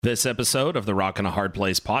This episode of the Rockin' a Hard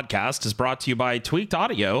Place podcast is brought to you by Tweaked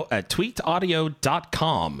Audio at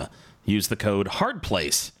tweakedaudio.com. Use the code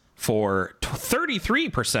HARDPLACE for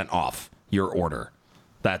 33% off your order.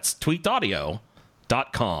 That's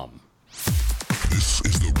tweakedaudio.com. This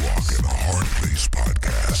is the Rockin' a Hard Place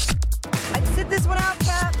podcast. I'd sit this one out,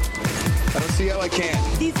 Cap. I don't see how I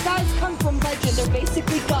can. These guys come from legend. They're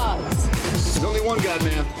basically gods. There's only one God,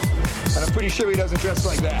 man. And I'm pretty sure he doesn't dress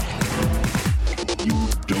like that. You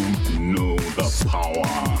don't know the power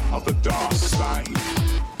of the dark side.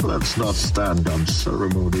 Let's not stand on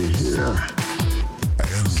ceremony here.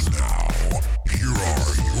 And now, here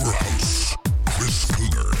are your hosts, Chris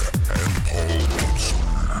Cougar and Paul Gibson.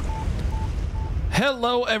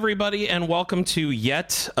 Hello, everybody, and welcome to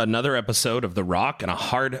yet another episode of the Rock and a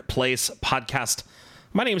Hard Place podcast.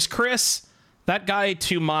 My name's Chris. That guy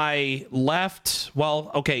to my left,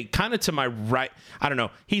 well, okay, kind of to my right, I don't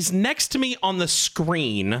know. He's next to me on the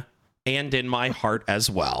screen and in my heart as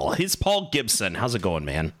well. He's Paul Gibson. How's it going,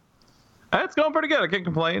 man? It's going pretty good. I can't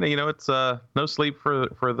complain. You know, it's no sleep for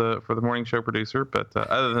the morning show producer, but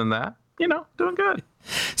other than that, you know, doing good.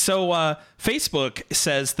 So Facebook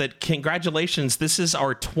says that congratulations, this is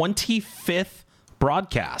our 25th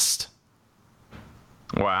broadcast.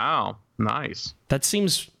 Wow, nice. That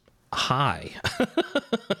seems high.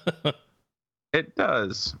 It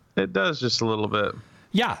does just a little bit.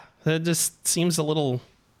 Yeah, it just seems a little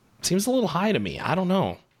high to me. I don't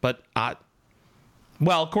know, but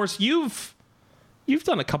well, of course you've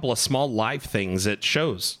done a couple of small live things at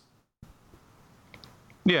shows.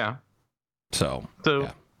 Yeah. So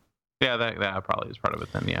yeah, that probably is part of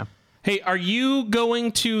it then. Yeah. Hey, are you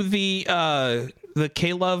going to the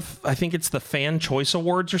K-Love? I think it's the Fan Choice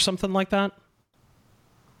Awards or something like that.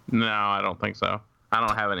 No, I don't think so. I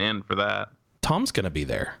don't have an in for that. Tom's gonna be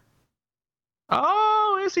there.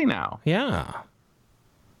 Oh, is he now? Yeah.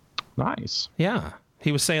 Nice. Yeah.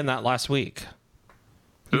 He was saying that last week.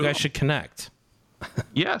 You guys should connect.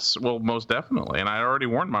 Yes, well, most definitely. And I already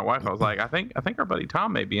warned my wife. I was like, I think our buddy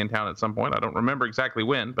Tom may be in town at some point. I don't remember exactly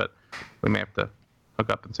when, but we may have to hook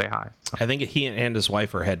up and say hi. So. I think he and his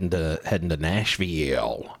wife are heading to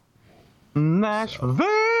Nashville.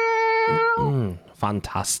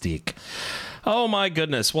 Fantastic. Oh my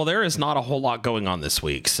goodness. Well, there is not a whole lot going on this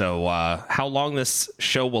week. So how long this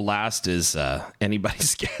show will last is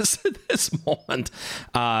anybody's guess at this moment.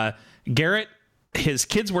 Garrett, his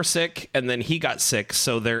kids were sick and then he got sick.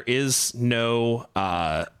 So there is no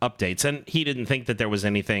updates. And he didn't think that there was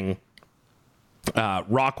anything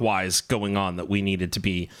rock-wise going on that we needed to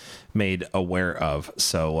be made aware of.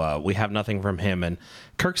 So we have nothing from him. And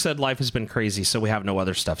Kirk said life has been crazy, so we have no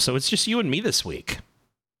other stuff. So it's just you and me this week.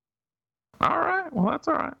 All right. Well, that's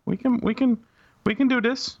all right. We can do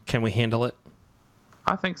this. Can we handle it?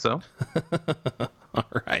 I think so. All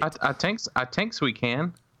right. I think we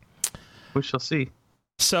can. We shall see.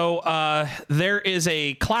 So there is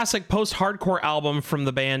a classic post-hardcore album from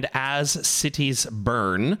the band As Cities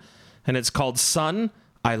Burn, and it's called Son,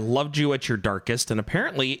 I Loved You at Your Darkest, and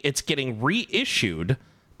apparently it's getting reissued,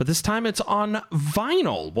 but this time it's on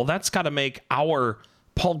vinyl. Well, that's got to make our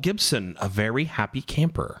Paul Gibson a very happy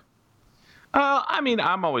camper. I mean,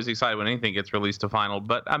 I'm always excited when anything gets released to vinyl,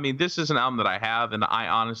 but I mean, this is an album that I have, and I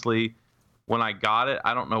honestly, when I got it,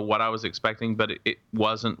 I don't know what I was expecting, but it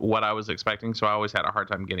wasn't what I was expecting, so I always had a hard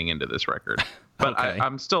time getting into this record. But okay.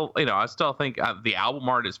 I'm still, I still think the album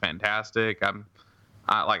art is fantastic.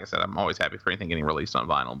 Like I said, I'm always happy for anything getting released on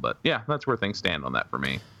vinyl, but yeah, that's where things stand on that for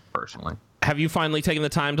me, personally. Have you finally taken the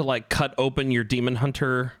time to cut open your Demon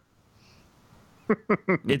Hunter?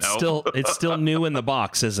 It's still new in the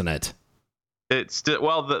box, isn't it? It's still,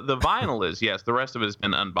 well, the vinyl is, yes. The rest of it has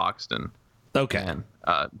been unboxed and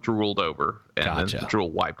drooled over and then drool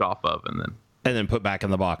wiped off of and then put back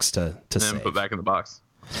in the box to save. Put back in the box.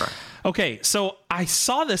 That's right. Okay, so I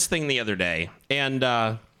saw this thing the other day and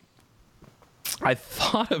I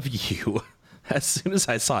thought of you as soon as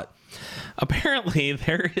I saw it. Apparently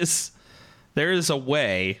there is a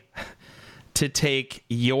way to take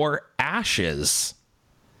your ashes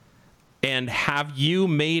and have you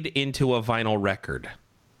made into a vinyl record.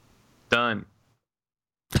 Done.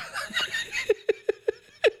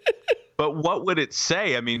 But what would it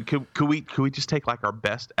say? I mean, could we just take our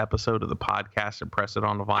best episode of the podcast and press it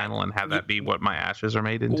on the vinyl and have that be what my ashes are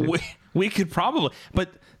made into? We could probably, but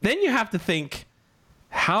then you have to think,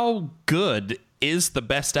 how good is the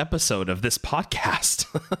best episode of this podcast?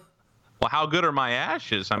 Well, how good are my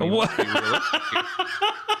ashes? I mean, let's be realistic.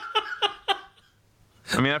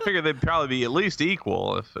 I mean, I figure they'd probably be at least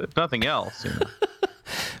equal, if nothing else.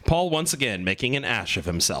 Paul, once again, making an ash of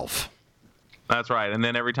himself. That's right. And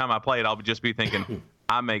then every time I play it, I'll just be thinking,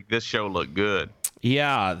 I make this show look good.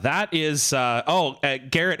 Yeah, that is.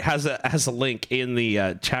 Garrett has a link in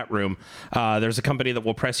the chat room. There's a company that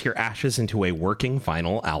will press your ashes into a working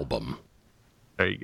vinyl album.